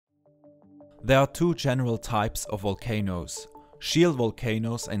There are two general types of volcanoes: shield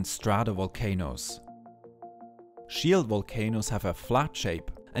volcanoes and stratovolcanoes. Shield volcanoes have a flat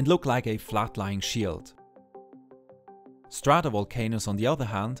shape and look like a flat-lying shield. Stratovolcanoes, on the other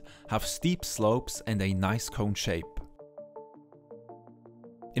hand, have steep slopes and a nice cone shape.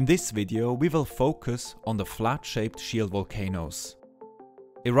 In this video we will focus on the flat-shaped shield volcanoes.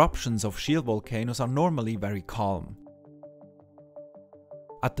 Eruptions of shield volcanoes are normally very calm.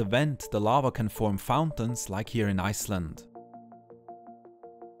 At the vent, the lava can form fountains like here in Iceland.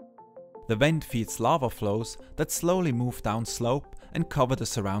 The vent feeds lava flows that slowly move down slope and cover the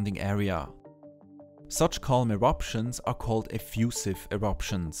surrounding area. Such calm eruptions are called effusive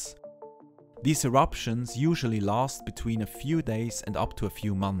eruptions. These eruptions usually last between a few days and up to a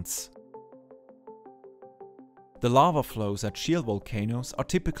few months. The lava flows at shield volcanoes are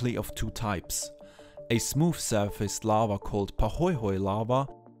typically of two types: a smooth surfaced lava called pahoehoe lava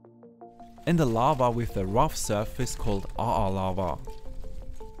and a lava with a rough surface called aa lava.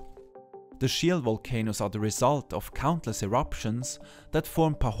 The shield volcanoes are the result of countless eruptions that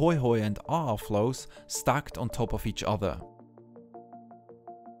form pahoehoe and aa flows stacked on top of each other.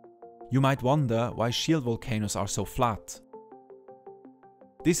 You might wonder why shield volcanoes are so flat.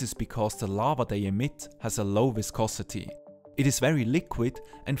 This is because the lava they emit has a low viscosity. It is very liquid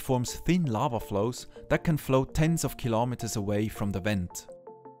and forms thin lava flows that can flow tens of kilometers away from the vent.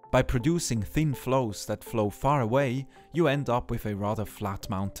 By producing thin flows that flow far away, you end up with a rather flat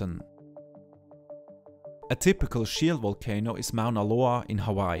mountain. A typical shield volcano is Mauna Loa in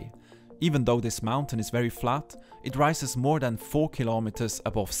Hawaii. Even though this mountain is very flat, it rises more than 4 kilometers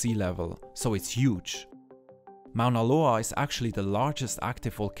above sea level, so it's huge. Mauna Loa is actually the largest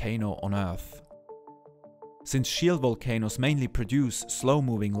active volcano on Earth. Since shield volcanoes mainly produce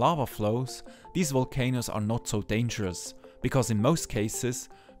slow-moving lava flows, these volcanoes are not so dangerous, because in most cases,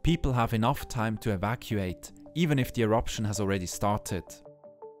 people have enough time to evacuate, even if the eruption has already started.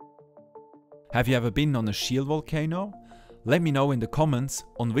 Have you ever been on a shield volcano? Let me know in the comments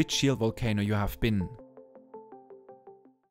on which shield volcano you have been.